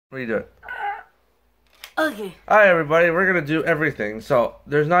Redo it. Okay. Alright, everybody, we're gonna do everything. So,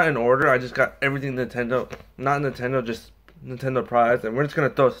 there's not an order. I just got everything Nintendo. Not Nintendo, just Nintendo products. And we're just gonna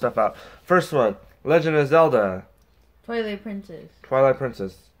throw stuff out. First one, Legend of Zelda. Twilight Princess. Twilight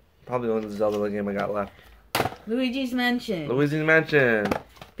Princess. Probably the only Zelda game I got left. Luigi's Mansion. Luigi's Mansion.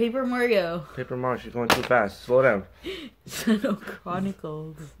 Paper Mario. Paper Mario, she's going too fast. Slow down. Xeno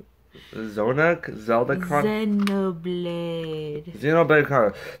Chronicles. Zelda Chronicles. Xenoblade. Xenoblade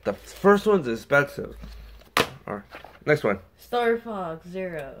Chronicles. The first one's expensive. Alright, next one. Star Fox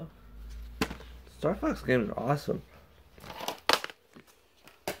Zero. Star Fox game is awesome.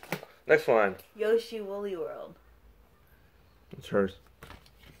 Next one. Yoshi Woolly World. It's hers.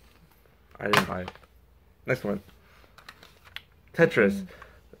 I didn't buy it. Next one. Tetris.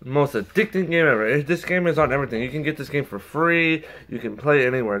 Most addicting game ever. This game is on everything. You can get this game for free. You can play it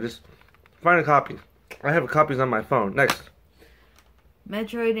anywhere. Just find a copy. I have copies on my phone. Next.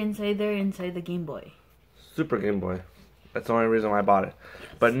 Metroid inside the Game Boy. Super Game Boy. That's the only reason why I bought it.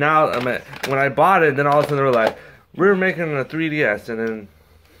 But now, when I bought it, then all of a sudden they were like, we're making a 3DS. And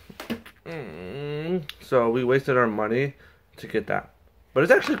then... so we wasted our money to get that. But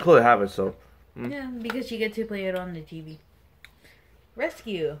it's actually cool to have it, so... Yeah, because you get to play it on the TV.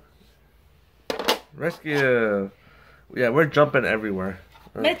 Rescue. Rescue. Yeah, we're jumping everywhere.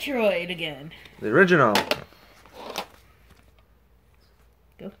 Metroid again. The original.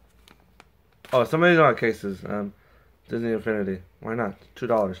 Go. Oh, some of these are cases. Disney Infinity. Why not?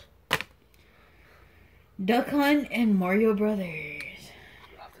 $2. Duck Hunt and Mario Brothers.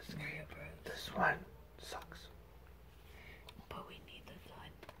 Love this game. This one sucks. But we need the gun.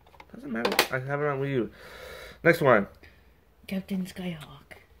 Doesn't matter. I have it on Wii U. Next one. Captain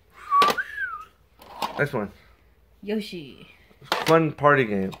Skyhawk. Next one. Yoshi. Fun party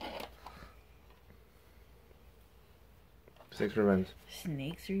game. Snake's Revenge.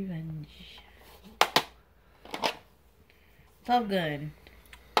 Snake's Revenge. Top Gun.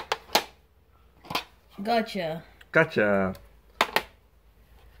 Gotcha. Gotcha.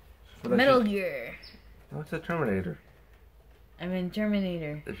 Metal Gear. What's a Terminator? I'm in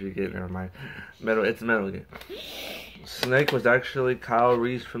Terminator. If you get, never mind. It's Metal Gear. Snake was actually Kyle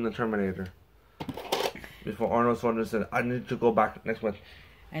Reese from the Terminator. Before Arnold Schwarzenegger said, I need to go back. Next one.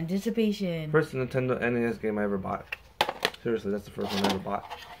 Anticipation. First Nintendo NES game I ever bought. Seriously, that's the first one I ever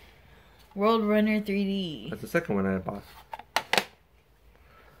bought. World Runner 3D. That's the second one I bought.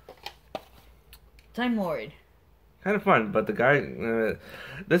 Time Lord. Kind of fun, but the guy...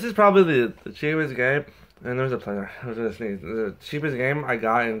 this is probably the cheapest game. And there's a player. I was gonna sneeze. The cheapest game I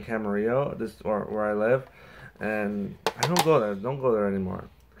got in Camarillo, or where I live. And I don't go there. Don't go there anymore.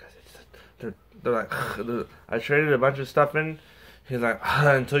 Because they're like... I traded a bunch of stuff in. He's like,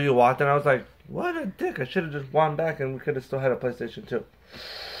 until you walked in. I was like, what a dick. I should have just won back and we could have still had a PlayStation 2.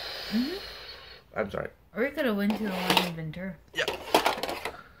 I'm sorry. Or we could have went to the one in Ventura. Yeah.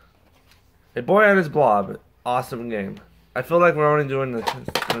 A Boy on His Blob. Awesome game. I feel like we're only doing the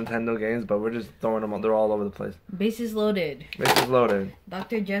Nintendo games, but we're just throwing them. They're all over the place. Bases Loaded. Bases Loaded.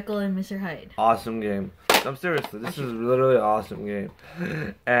 Dr. Jekyll and Mr. Hyde. Awesome game. I'm seriously. This is literally an awesome game.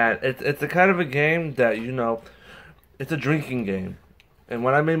 And it's a kind of a game that, you know, it's a drinking game. And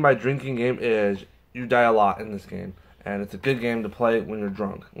what I mean by drinking game is you die a lot in this game. And it's a good game to play when you're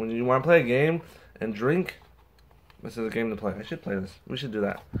drunk. When you want to play a game and drink, this is a game to play. I should play this. We should do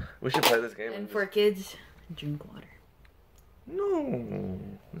that. We should play this game. And for kids, drink water. No,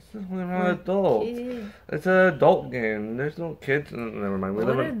 this is when we're adults. It's an adult game. There's no kids. Never mind. What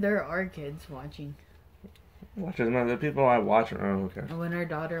if there are kids watching? Watch it. The people I watch are okay. And when our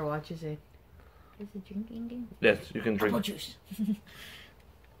daughter watches it, it's a drinking game. Yes, you can drink. Apple juice.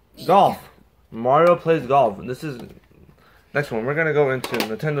 Golf. Mario plays golf. This is next one. We're gonna go into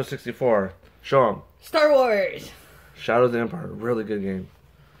Nintendo 64. Show them. Star Wars. Shadows of the Empire. Really good game.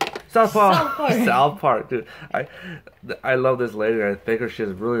 South Park. South Park, dude. I love this lady. I think she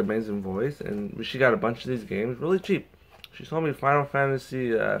has a really amazing voice, and she got a bunch of these games really cheap. She sold me Final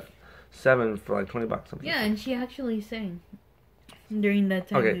Fantasy 7 for like $20. Something. Yeah, and she actually sang during that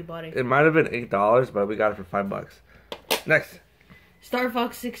time we bought it. It might have been $8, but we got it for $5. Next. Star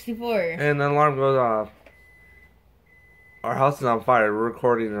Fox 64. And the alarm goes off. Our house is on fire. We're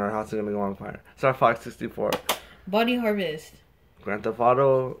recording, and our house is gonna go on fire. Star Fox 64. Body Harvest. Grand Theft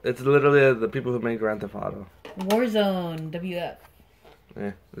Auto. It's literally the people who made Grand Theft Auto. Warzone WF.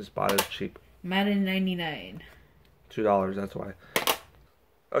 This bought it cheap. Madden 99. $2, that's why.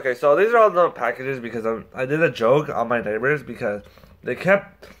 Okay, so these are all the packages because I did a joke on my neighbors because we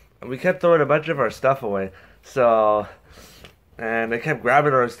kept throwing a bunch of our stuff away. So and they kept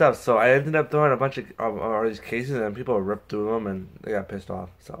grabbing our stuff. So I ended up throwing a bunch of all these cases, and people ripped through them, and they got pissed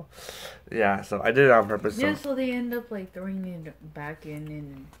off. So yeah, so I did it on purpose. Yeah, so they end up like throwing it back in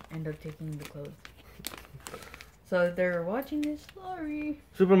and end up taking the clothes. So if they're watching this, sorry.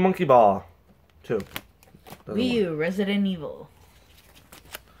 Super Monkey Ball 2. Wii U, Resident Evil.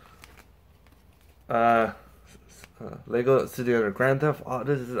 Lego City Under Grand Theft. Oh,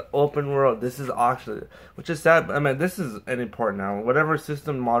 this is open world. This is actually, which is sad. I mean, this is any port now. Whatever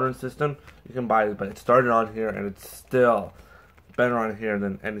system, modern system, you can buy it. But it started on here, and it's still better on here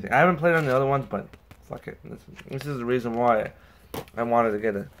than anything. I haven't played on the other ones, but fuck it. This is the reason why I wanted to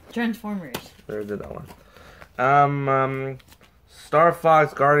get it. Transformers. There did that one. Star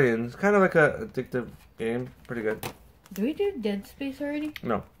Fox Guardians, kind of like a addictive game. Pretty good. Do we do Dead Space already?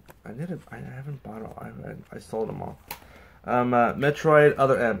 No. I haven't bought all. I sold them all. Metroid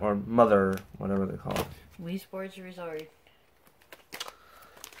Other M, or Mother, whatever they call it. Wii Sports Resort.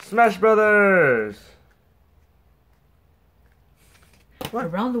 Smash Brothers. What?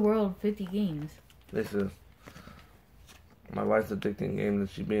 Around the World, 50 games. This is my wife's addicting game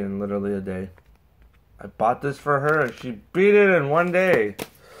that she beat in literally a day. I bought this for her and she beat it in one day.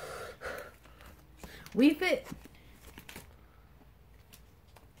 Wii Fit.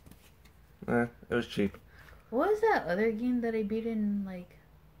 It was cheap. What was that other game that I beat in like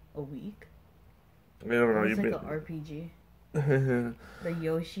a week? I don't know. It You was like beat. an RPG. The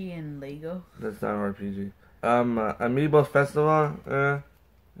Yoshi and Lego. That's not an RPG. Amiibo Festival.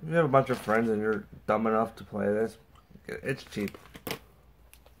 If you have a bunch of friends and you're dumb enough to play this, it's cheap.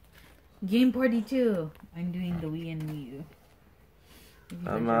 Game Party 2. I'm doing the Wii and Wii U.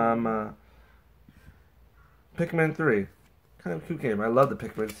 Pikmin 3. Kind of cute game. I love the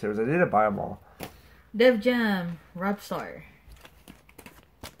Pikmin series. I need to buy them all. Dev Jam. Rockstar.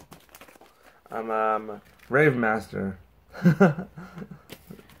 Rave Master.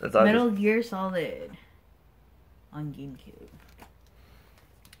 That's Metal Gear Solid. On GameCube.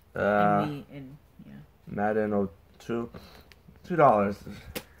 Yeah. Madden 02. $2.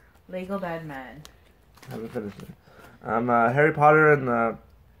 Lego Batman. Haven't finished it. Harry Potter and the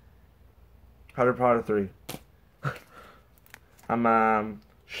Harry Potter 3.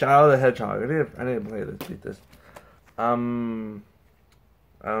 Shadow the Hedgehog. I need to play this. Beat this. I don't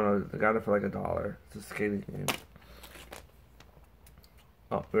know. I got it for like $1. It's a skating game.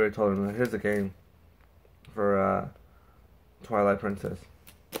 Oh, we already told him that. Here's the game for Twilight Princess.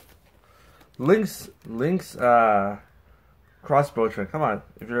 Link's Crossbow Trick. Come on,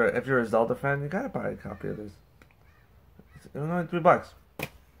 if you're a Zelda fan, you gotta buy a copy of this. It's only $3.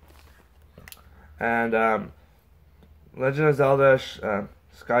 And Legend of Zelda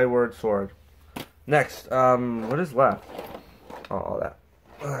Skyward Sword. Next, what is left? Oh, all that.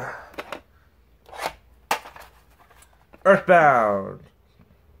 Earthbound.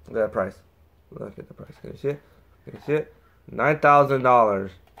 Look at that price. Look at the price. Can you see it? Can you see it?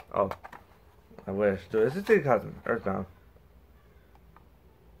 $9,000. Oh, I wish. Dude, this is pretty cousin. Earthbound.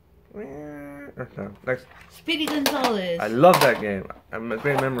 Earthbound. Next. Speedy Gonzales. I love that game. I have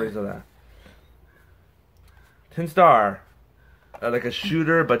great memories of that. Tin Star. Like a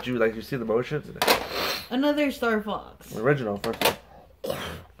shooter, but you see the motions. Another Star Fox. Original, first one.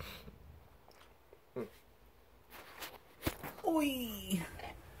 Oi.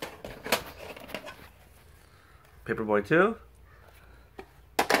 Paperboy 2.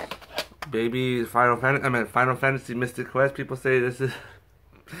 Baby Final Fantasy Mystic Quest. People say this is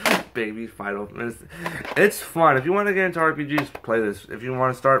Baby Final Fantasy. It's fun. If you want to get into RPGs, play this. If you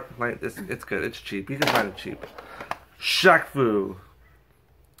want to start playing this, it's good. It's cheap. You can find it cheap. Shaq Fu.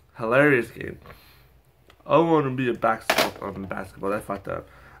 Hilarious game. I want to be a basketball. That fucked up.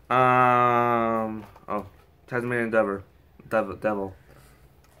 Oh, Tasmanian Devil.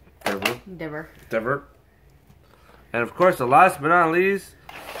 Dever. And of course, the last but not least,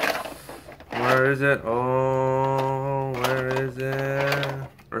 where is it? Oh, where is it?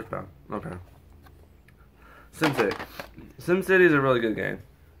 Earthbound. Okay. SimCity. SimCity is a really good game.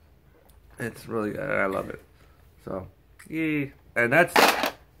 It's really good. I love it. So, yay. And that's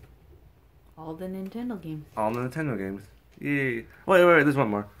all the Nintendo games. All the Nintendo games. Yay. Wait, there's one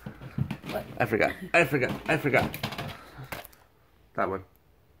more. What? I forgot. That one.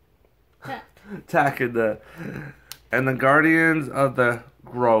 Tak and the Guardians of the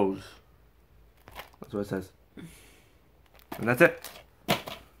Groves. That's what it says. And that's it.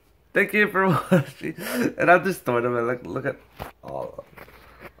 Thank you for watching. And I'm just throwing them and look at all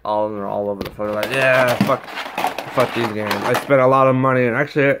of them are all over the photo. Like, yeah, fuck these games. I spent a lot of money, and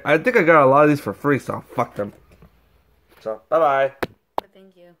actually, I think I got a lot of these for free, so fuck them. So, bye bye.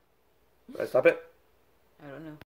 Thank you. Did I stop it? I don't know.